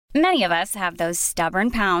Many of us have those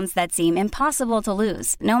stubborn pounds that seem impossible to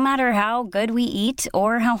lose, no matter how good we eat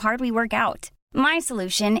or how hard we work out. My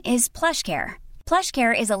solution is PlushCare.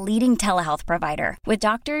 PlushCare is a leading telehealth provider with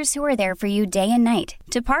doctors who are there for you day and night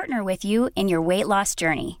to partner with you in your weight loss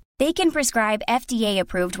journey. They can prescribe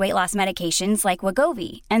FDA-approved weight loss medications like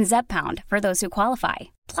Wegovy and Zepbound for those who qualify.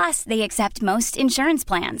 Plus, they accept most insurance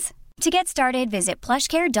plans. To get started, visit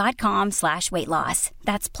plushcare.com/weightloss.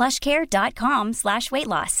 That's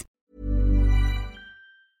plushcare.com/weightloss.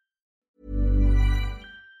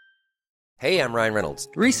 Hey, I'm Ryan Reynolds.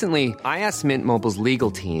 Recently, I asked Mint Mobile's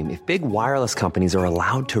legal team if big wireless companies are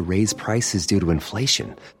allowed to raise prices due to inflation.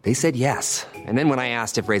 They said yes. And then when I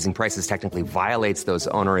asked if raising prices technically violates those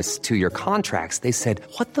onerous two-year contracts, they said,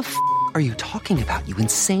 "What the f*** are you talking about, you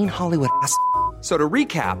insane Hollywood ass?" So to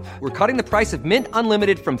recap, we're cutting the price of Mint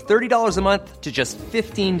Unlimited from $30 a month to just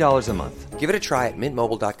 $15 a month. Give it a try at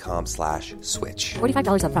mintmobile.com/switch.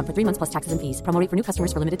 $45 up front for 3 months plus taxes and fees. Promo rate for new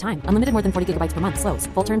customers for limited time. Unlimited more than 40 gigabytes per month. Slows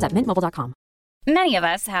full terms at mintmobile.com. Many of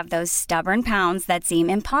us have those stubborn pounds that seem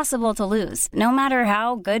impossible to lose, no matter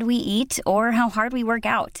how good we eat or how hard we work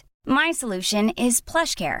out. My solution is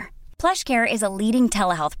PlushCare. PlushCare is a leading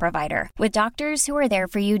telehealth provider with doctors who are there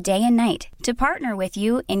for you day and night to partner with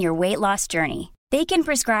you in your weight loss journey. They can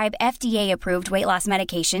prescribe FDA-approved weight loss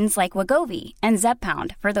medications like Wegovy and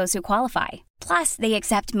Zepbound for those who qualify. Plus, they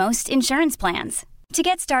accept most insurance plans. To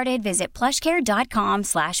get started, visit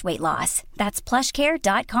plushcare.com/weightloss. That's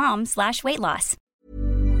plushcare.com/weightloss.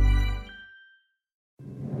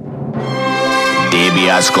 Devi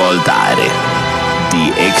ascoltare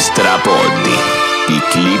di Extra Poddi, di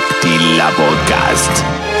Clip Tilla Podcast,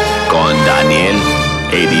 con Daniel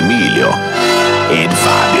ed Emilio ed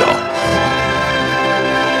Fabio.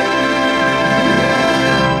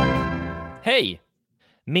 Hej!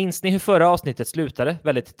 Minns ni hur förra avsnittet slutade?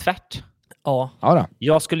 Väldigt tvärt. Ja. Då.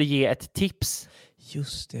 Jag skulle ge ett tips.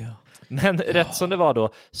 Just det. Men rätt som det var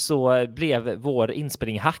då så blev vår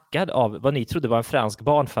inspelning hackad av vad ni trodde var en fransk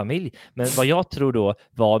barnfamilj. Men vad jag tror då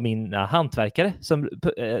var mina hantverkare som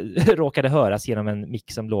råkade höras genom en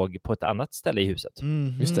mick som låg på ett annat ställe i huset.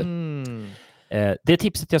 Just det. Det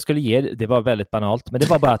tipset jag skulle ge, det var väldigt banalt. Men det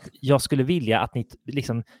var bara att jag skulle vilja att ni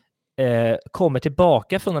liksom kommer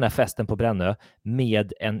tillbaka från den här festen på Brännö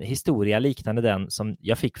med en historia liknande den som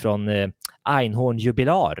jag fick från Einhorn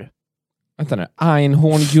Jubilar. Vänta nu,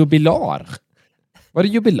 Einhorn Jubilar? Var det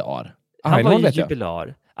jubilar? Han var ju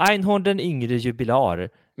jubilar. Einhorn den yngre jubilar.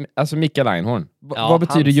 Alltså Mikael Einhorn. Ja, vad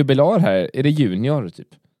betyder jubilar här? Är det junior typ?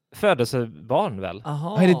 Födelsebarn väl?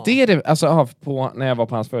 Aha. Är det alltså på när jag var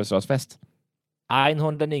på hans födelsedagsfest?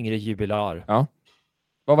 Einhorn den yngre jubilar. Ja.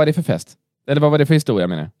 Vad var det för fest? Eller vad var det för historia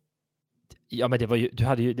menar jag? Ja, men det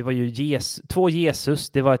var ju två Jesus,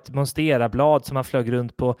 det var ett monsterablad som han flög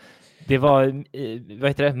runt på. Det var vad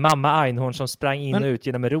heter det? Mamma Einhorn som sprang in och ut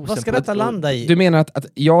genom en rosen. Vad ska detta landa i? Du menar att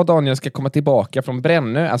jag och Daniel ska komma tillbaka från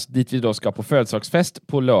Brännö, alltså dit vi då ska på födelsedagsfest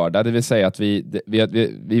på lördag, det vill säga att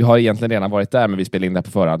vi har egentligen redan varit där men vi spelar in det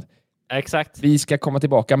på förhand. Exakt. Vi ska komma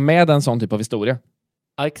tillbaka med en sån typ av historia.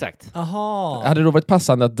 Ja, exakt. Aha. Hade det då varit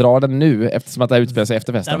passande att dra den nu eftersom att det här utspelar sig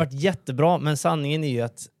efter festen? Det har varit jättebra, men sanningen är ju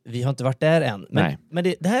att vi har inte varit där än. Men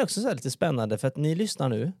det här är också så här lite spännande för att ni lyssnar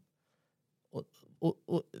nu och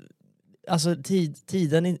alltså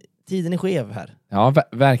tiden är skev här. Ja,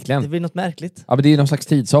 verkligen. Det blir något märkligt. Ja, men det är någon slags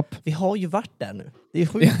tidshopp. Vi har ju varit där nu. Det är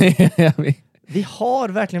sjukt. Vi har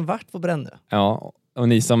verkligen varit på Brännö. Ja, och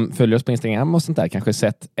ni som följer oss på Instagram och sånt där kanske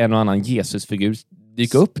sett en och annan Jesusfigur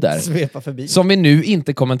dyka upp där. Svepa förbi. Som vi nu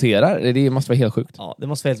inte kommenterar. Det måste vara helt sjukt. Ja, det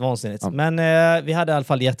måste vara helt vansinnigt. Ja. Men vi hade i alla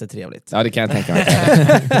fall jättetrevligt. Ja, det kan jag tänka mig.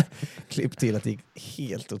 Klipp till att det gick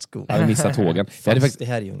helt åt skogen. Jag hade missat tågen.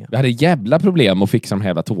 Vi hade jävla problem att fixa de här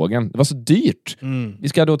jävla tågen. Det var så dyrt. Vi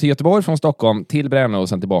ska då till Göteborg från Stockholm till Brännö och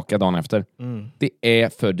sen tillbaka dagen efter. Det är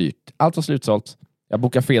för dyrt. Allt var slutsålt. Jag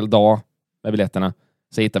bokade fel dag med biljetterna.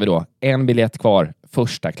 Så hittar vi då en biljett kvar.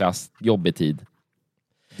 Första klass, jobbig tid.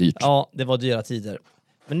 Dyrt. Ja, det var dyra tider.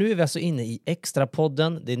 Men nu är vi alltså inne i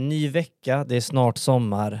Extra-podden. Det är en ny vecka. Det är snart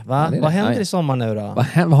sommar. Va? Ja, vad händer i sommar nu då? Vad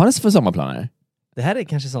har ni för sommarplaner? Det här är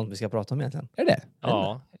kanske sånt vi ska prata om egentligen. Är det?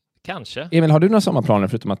 Ja, kanske. Emil, har du några sommarplaner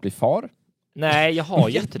förutom att bli far? Nej, jag har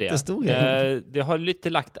ju inte det. Jättestor. Det har lite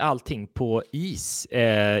lagt allting på is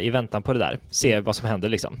i väntan på det där. Se vad som händer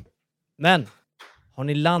liksom. Men har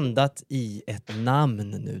ni landat i ett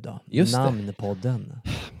namn nu då? Just Namnpodden.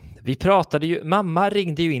 Vi pratade ju, mamma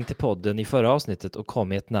ringde ju in till podden i förra avsnittet och kom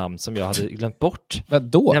med ett namn som jag hade glömt bort. Vad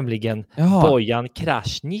då? Nämligen Bojan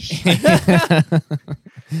Krasniqi.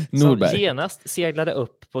 Som genast seglade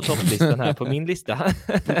upp på topplistan här på min lista.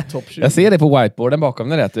 Jag ser det på whiteboarden bakom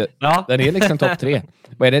dig. Ja. Den är liksom topp 3.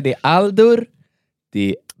 Vad är det? Det är Aldur, det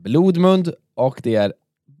är Blodmund och det är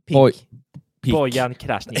Pick. Bojan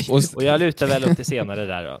Krasniqi. Och jag lutar väl upp till senare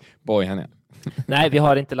där då. Bojan, ja. Nej, vi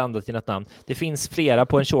har inte landat i något namn. Det finns flera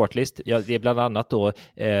på en shortlist. Ja, det är bland annat då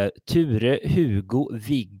Ture, Hugo,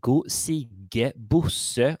 Viggo, Sigge,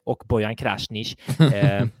 Bosse och Bojan Krasniqi.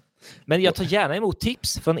 Men jag tar gärna emot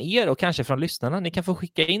tips från er och kanske från lyssnarna. Ni kan få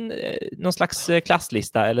skicka in någon slags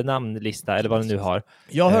klasslista eller namnlista eller vad ni nu har.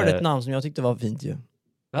 Jag hörde ett namn som jag tyckte var fint ju.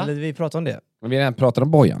 Eller vi pratade om det. Men vi redan pratade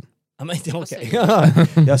om Bojan. Ja, men okej.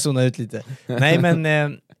 Jag zonar ut lite. Nej,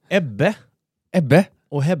 men Ebbe. Ebbe.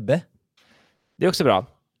 Och Hebbe. Det är också bra.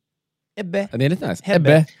 Ebbe. Ja, det är lite nice.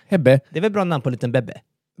 Hebbe. Hebbe. Det är väl bra namn på en liten Bebbe.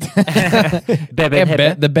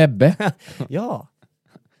 Ebbe, the Bebbe. Ja.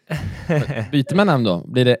 Byter man namn då?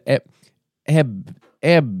 Blir det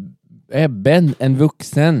Ebben, en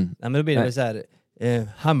vuxen? Nej, men då blir det väl så här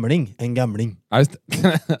Hamling, en gamling. Ja, just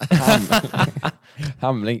det.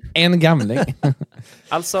 Hamling, en gamling.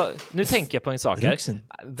 Alltså, nu tänker jag på en sak här.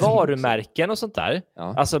 Varumärken och sånt där.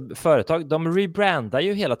 Ja. Alltså företag, de rebrandar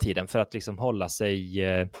ju hela tiden för att liksom hålla sig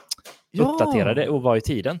uppdaterade och vara i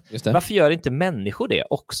tiden. Varför gör inte människor det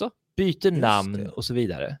också? Byter namn och så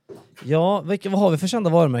vidare. Ja, vad har vi för kända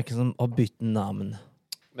varumärken som har bytt namn?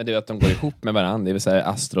 Men det är att de går ihop med varandra. Det vill säga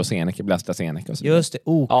AstraZeneca, AstraZeneca och så. Just det,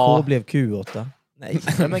 OK blev Q8. Nej.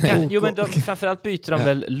 Men framförallt byter de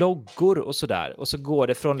väl loggor och sådär. Och så går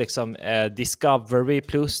det från liksom Discovery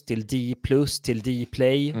Plus till D Plus till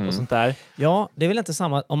D-Play och sånt där. Ja, det är väl inte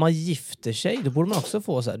samma. Om man gifter sig, då borde man också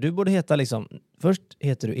få så här. Du borde heta liksom, först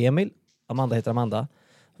heter du Emil, Amanda heter Amanda.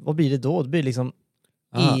 Vad blir det då? Det blir liksom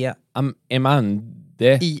EA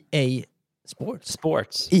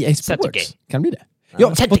Sports. EA Sports. Kan det bli det?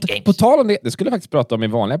 Ja, på tal om det skulle jag faktiskt prata om i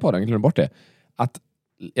vanliga podden, jag glömde bort det. Att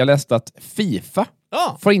jag läste att FIFA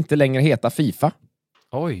får inte längre heta FIFA.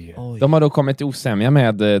 Oj. De har då kommit till osämja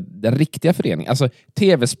med den riktiga föreningen. Alltså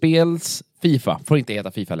tv-spels FIFA får inte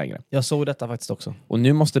heta FIFA längre. Jag såg detta faktiskt också. Och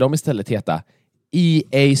nu måste de istället heta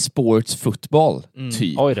EA Sports Football.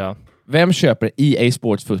 Typ. Oj då. Vem köper EA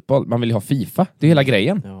Sports Football? Man vill ju ha FIFA. Det är hela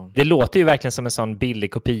grejen. Ja. Det låter ju verkligen som en sån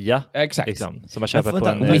billig kopia. Exakt. Liksom, som man köper på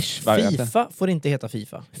en FIFA får inte heta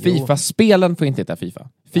FIFA. FIFA-spelen får inte heta FIFA.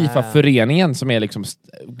 FIFA-föreningen som är liksom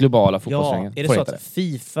globala fotbollsföreningen. Ja, är det så att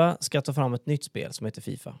FIFA ska ta fram ett nytt spel som heter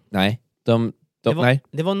FIFA? Nej.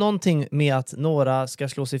 Det var någonting med att några ska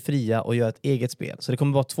slå sig fria och göra ett eget spel. Så det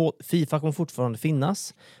kommer vara FIFA kommer fortfarande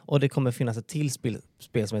finnas. Och det kommer finnas ett till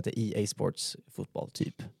spel som heter EA Sports Football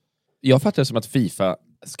typ. Jag fattar det som att FIFA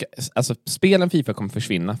alltså spelen FIFA kommer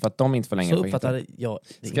försvinna för att de inte får längre. Så uppfattar jag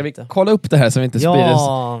det. Ska vi kolla upp det här så vi inte sprider oss?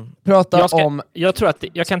 Jag tror att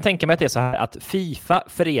jag kan tänka mig att det är så här att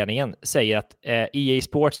FIFA-föreningen säger att EA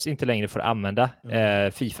Sports inte längre får använda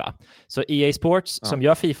FIFA. Så EA Sports som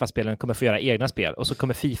gör FIFA-spelen kommer få göra egna spel och så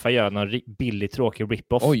kommer FIFA göra någon billig, tråkig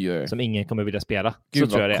rip-off som ingen kommer vilja spela. Gud, så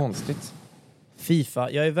tror jag det är. Konstigt.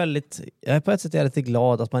 FIFA, jag är på ett sätt lite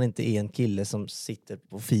glad att man inte är en kille som sitter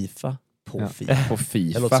på FIFA. På FIFA.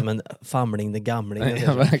 Det låter som en famling, den gamling.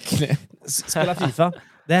 Ja, verkligen. Spela FIFA.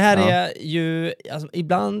 Det här är ju, alltså,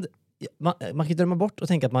 ibland, man kan ju drömma bort och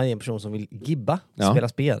tänka att man är en person som vill gibba, spela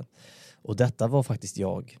spel. Och detta var faktiskt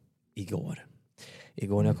jag igår.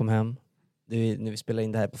 Igår när jag kom hem, när vi spelade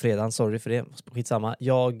in det här på fredagen, sorry för det, skitsamma.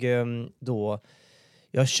 Jag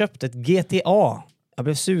köpte ett GTA. Jag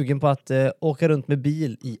blev sugen på att åka runt med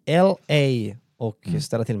bil i LA och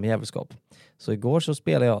ställa till med jävelskap. Så igår så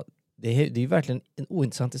spelade jag. Det är ju verkligen en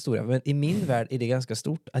ointressant historia. Men i min värld är det ganska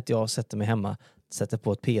stort att jag sätter mig hemma, sätter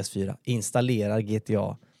på ett PS4, installerar GTA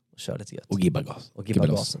och kör lite gött. Och gibbar gas. Och gibbar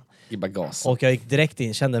gasen. Gibbar gas. Och jag gick direkt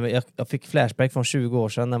in, kände mig, jag fick flashback från 20 år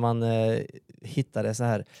sedan när man hittade så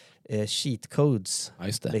här cheat codes. Ja,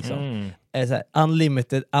 just det. Liksom. Så här,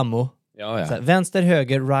 unlimited ammo. Ja. Så här, vänster,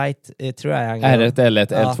 höger, right, triangle. R1, L1,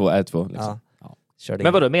 L2, R2. Liksom. Ja.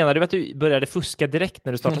 Men vadå, menar du att du började fuska direkt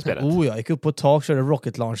när du startade spelet? Jag gick upp på ett tak och körde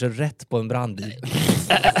rocket launcher rätt på en brandbil.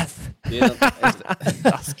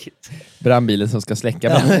 Brandbilen som ska släcka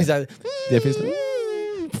branden. Det finns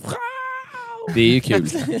det är ju kul.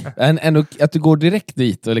 Ändå att du går direkt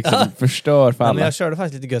dit och liksom förstör för alla. Men jag körde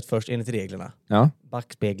faktiskt lite gött först enligt reglerna. Ja.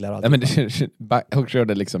 Backspeglar och allt. Ja, men och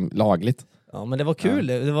körde liksom lagligt. Ja, men det var kul.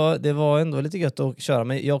 Ja. Det var ändå lite gött att köra.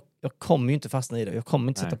 Men jag kommer ju inte fastna i det. Jag kommer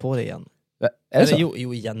inte sätta på det igen.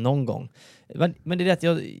 Jo, igen någon gång. Men det är det att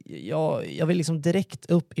jag vill liksom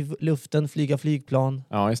direkt upp i luften, flyga flygplan.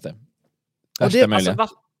 Ja, just det.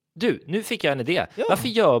 Nu fick jag en idé. Ja. Varför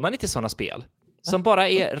gör man inte sådana spel? Som bara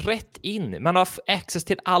är rätt in. Man har access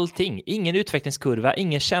till allting. Ingen utvecklingskurva,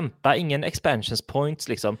 ingen kämpa, ingen expansions points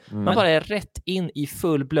liksom. Man bara är rätt in i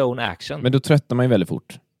full blown action. Men då tröttnar man ju väldigt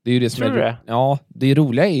fort. Det är ju det som Tror du det? Ja, det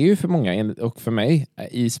roliga är ju för många och för mig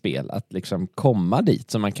i spel att liksom komma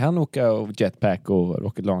dit så man kan åka och jetpack och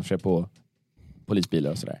rocket launcher på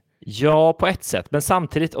polisbilar och sådär. Ja, på ett sätt. Men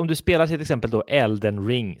samtidigt, om du spelar till exempel då Elden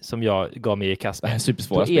Ring, som jag gav mig i kast med,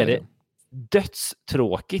 supersvåra då är det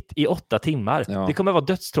dödstråkigt i 8 timmar. Ja. Det kommer vara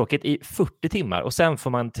dödstråkigt i 40 timmar och sen får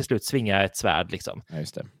man till slut svinga ett svärd liksom. Ja,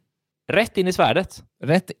 just det. Rätt in i svärdet.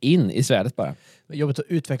 Rätt in i svärdet bara. Jobbigt att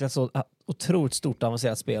utveckla ett så otroligt stort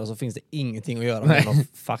avancerat spel och så finns det ingenting att göra med att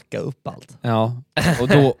fucka upp allt. Ja,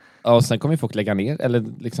 och sen kommer folk lägga ner eller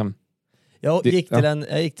liksom. Jag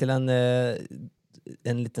gick till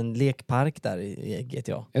en liten lekpark där i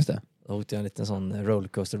GTA. Just det. Då åkte jag en liten sån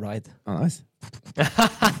rollercoaster ride. Nice.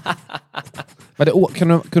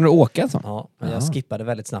 Kunde du åka så? Ja, men jag skippade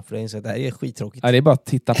väldigt snabbt för jag insåg att det här är skittråkigt. Ja, det är bara att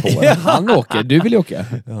titta på. Han åker, du vill åka.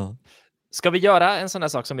 Ja. Ska vi göra en sån här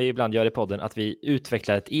sak som vi ibland gör i podden, att vi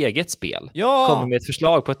utvecklar ett eget spel? Ja! Kommer med ett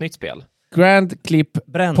förslag på ett nytt spel. Grand Clip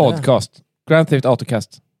Brännö. Podcast. Grand Theft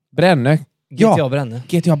Autocast. Brännö. GTA Brännö.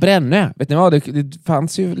 GTA Brännö. Vet ni vad? Det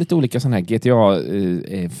fanns ju lite olika sådana här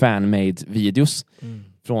GTA fan-made videos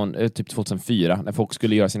från typ 2004 när folk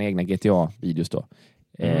skulle göra sina egna GTA-videos då.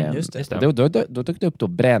 Just det. Då dök det upp då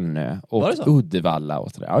Brännö och Uddevalla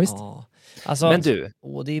och sådär. Ja, visst. Ja. Alltså, Men du,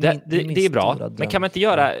 det är bra. Men kan man inte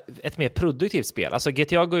göra ett mer produktivt spel? Alltså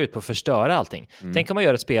GTA går ut på att förstöra allting. Tänk om man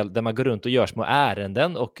gör ett spel där man går runt och gör små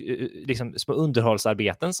ärenden och liksom små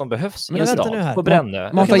underhållsarbeten som behövs i en stad på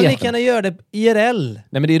Brännö. Man kan väl lika gärna göra det IRL?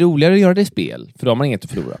 Nej, men det är roligare att göra det i spel, för då har man inget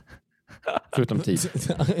att förlora. Förutom tid.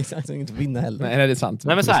 Exakt, inte vinna heller. Nej, det är sant.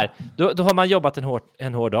 Nej, men så här, då har man jobbat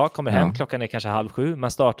en hård dag, kommer hem, klockan är kanske 6:30,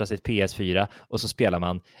 man startar sitt PS4 och så spelar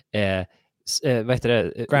man vad heter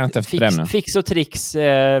det? Grand Theft Brännö. Fix och tricks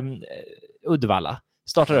Uddevalla.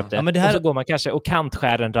 Startar upp det. Ja, men det här... Och så går man kanske och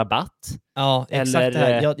kantskär en rabatt. Ja, exakt eller det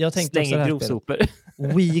här. Jag tänkte slänger grovsopor.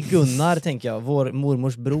 Wii Gunnar, tänker jag. Vår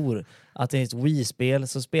mormors bror. Att det är ett Wii-spel,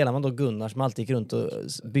 så spelar man då Gunnar som alltid gick runt och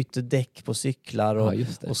bytte däck på cyklar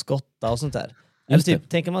och skotta och sånt där. Eller typ,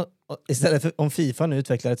 tänker man istället för om FIFA nu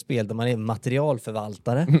utvecklar ett spel där man är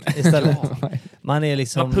materialförvaltare istället. Man är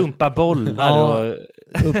liksom... Man pumpar bollar och...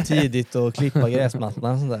 upp tidigt och klippa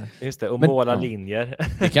gräsmattan och sånt där. Just det, och måla linjer.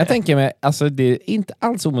 Det kan jag tänka mig, alltså det är inte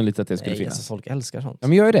alls omöjligt att det skulle finnas. Alltså, folk älskar sånt. Ja,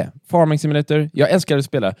 men jag är det. Farming Simulator. Jag älskar att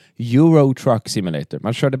spela Euro Truck Simulator.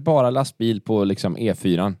 Man körde bara lastbil på liksom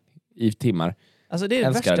E4 i timmar. Alltså det är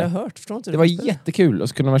det värsta jag har hört. Förstår inte det var jättekul. Och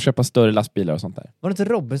så kunde man köpa större lastbilar och sånt där. Var det inte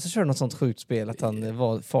Robin som körde något sånt sjukt spel att han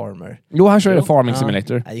var farmer? Jo, han körde Farming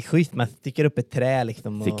Simulator. Nej, skit. Man sticker upp ett trä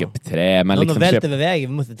liksom. Sticker upp ett trä. Men liksom välter över vägen.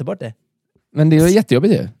 Vi måste ta bort det. Men det är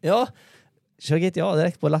jättejobbigt ju. Ja. Kör GTA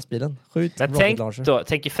direkt på lastbilen. Skjut. Men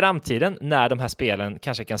tänk i framtiden när de här spelen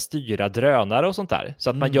kanske kan styra drönare och sånt där. Så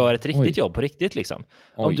att man gör ett riktigt jobb på riktigt liksom.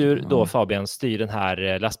 Om du då, Fabian, styr den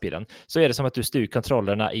här lastbilen, så är det som att du styr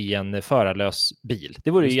kontrollerna i en förarlös bil.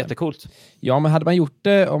 Det vore ju jättecoolt. Ja, men hade man gjort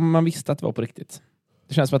det om man visste att det var på riktigt?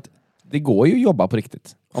 Det känns som att det går ju att jobba på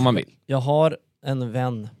riktigt om man vill. Jag har en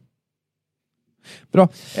vän. Bra.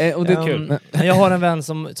 Och det är kul. Jag har en vän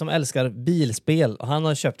som älskar bilspel. Och han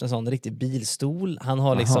har köpt en sån riktig bilstol. Han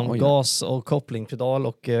har liksom gas och kopplingpedal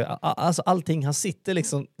och alltså allting. Han sitter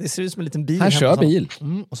liksom, det ser ut som en liten bil. Han kör bil.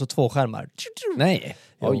 Och så 2 skärmar. Nej.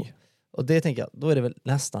 Oj. Och det tänker jag, då är det väl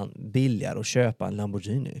nästan billigare att köpa en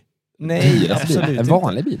Lamborghini. Nej, absolut en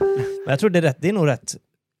vanlig bil. Men jag tror det är nog rätt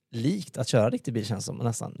likt att köra riktig bil, känns som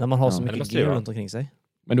nästan. När man har så mycket grejer runt omkring sig.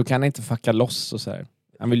 Men du kan inte fucka loss och så här.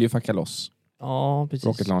 Han vill ju fucka loss. Ja, precis.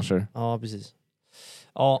 Rocket launcher. Ja, precis.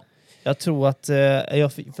 Ja, jag tror att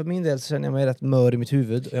för min del så känner jag mig rätt mör i mitt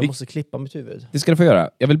huvud. Och jag måste klippa mitt huvud. Det ska du få göra.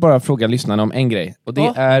 Jag vill bara fråga lyssnarna om en grej. Och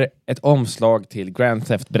det är ett omslag till Grand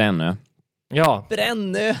Theft Brännö. Ja.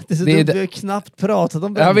 Brännö! Vi har knappt pratat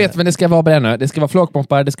om Brännö. Jag vet, men det ska vara Brännö. Det ska vara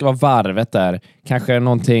flakmoppar, det ska vara varvet där. Kanske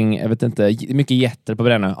någonting, jag vet inte, mycket jätter på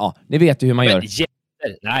Brännö. Ja, ni vet ju hur man gör.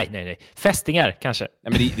 Nej. Fästingar kanske.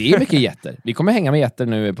 Nej, men det är mycket jätter. Vi kommer hänga med jätter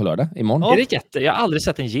nu på lördag, imorgon. Ja. Är det jätter? Jag har aldrig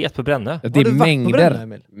sett en get på Brännö. Det är mängder.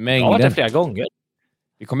 Jag har varit där flera gånger.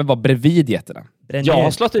 Vi kommer vara bredvid getterna. Jag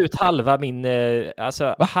har slått ut halva min,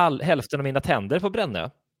 hälften av mina tänder på Brännö.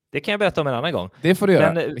 Det kan jag berätta om en annan gång. Det får du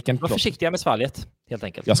göra. Men var försiktiga med svalget, helt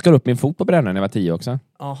enkelt. Jag skar upp min fot på Brännö när jag var 10 också.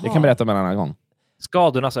 Aha. Det kan jag berätta om en annan gång.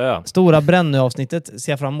 Skadornas ö. Stora Brännö-avsnittet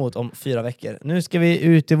ser jag fram emot om 4 veckor. Nu ska vi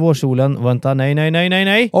ut i vårsolen. Vänta,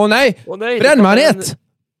 nej. Åh nej! Brännmanet!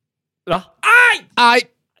 Va? Aj!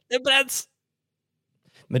 Det bränns!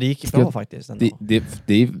 Men det gick bra faktiskt.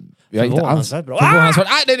 Jag är inte alls bra. Förvånansvärt.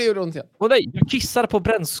 Nej, det gjorde ont igen. Åh nej, jag kissar på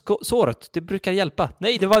brännsåret. Det brukar hjälpa.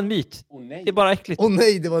 Nej, det var en myt. Det är bara äckligt. Åh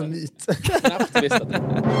nej, det var en myt.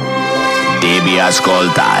 Devi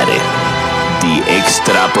ascoltare di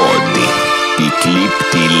Extra Poddi, di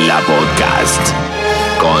Clip Dilla Podcast,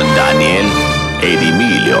 con Daniel ed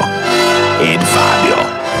Emilio ed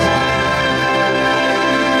Fabio.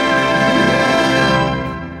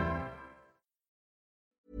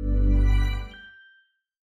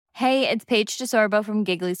 Hey, it's Paige DeSorbo from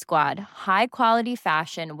Giggly Squad. High quality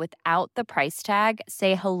fashion without the price tag.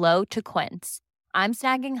 Say hello to Quince. I'm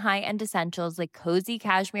snagging high-end essentials like cozy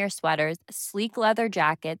cashmere sweaters, sleek leather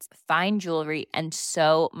jackets, fine jewelry, and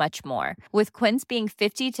so much more. With Quince being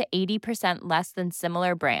 50 to 80% less than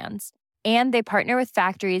similar brands. And they partner with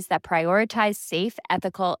factories that prioritize safe,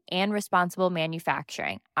 ethical, and responsible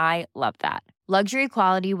manufacturing. I love that. Luxury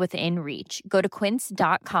quality within reach. Go to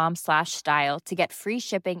quince.com/style to get free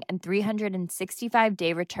shipping and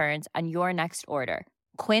 365-day returns on your next order.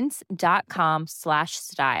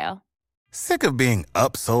 Quince.com/style. Sick of being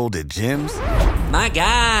upsold at gyms? My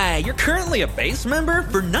guy, you're currently a base member.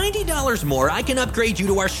 For $90 more, I can upgrade you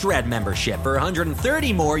to our Shred membership. For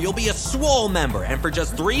 $130 more, you'll be a Swole member. And for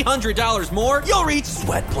just $300 more, you'll reach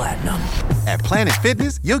Sweat Platinum. At Planet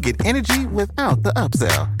Fitness, you'll get energy without the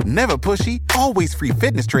upsell. Never pushy, always free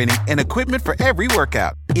fitness training and equipment for every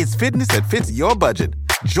workout. It's fitness that fits your budget.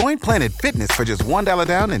 Join Planet Fitness for just $1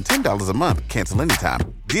 down and $10 a month. Cancel anytime.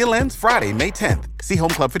 Deal ends Friday, May 10th. See Home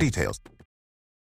Club for details.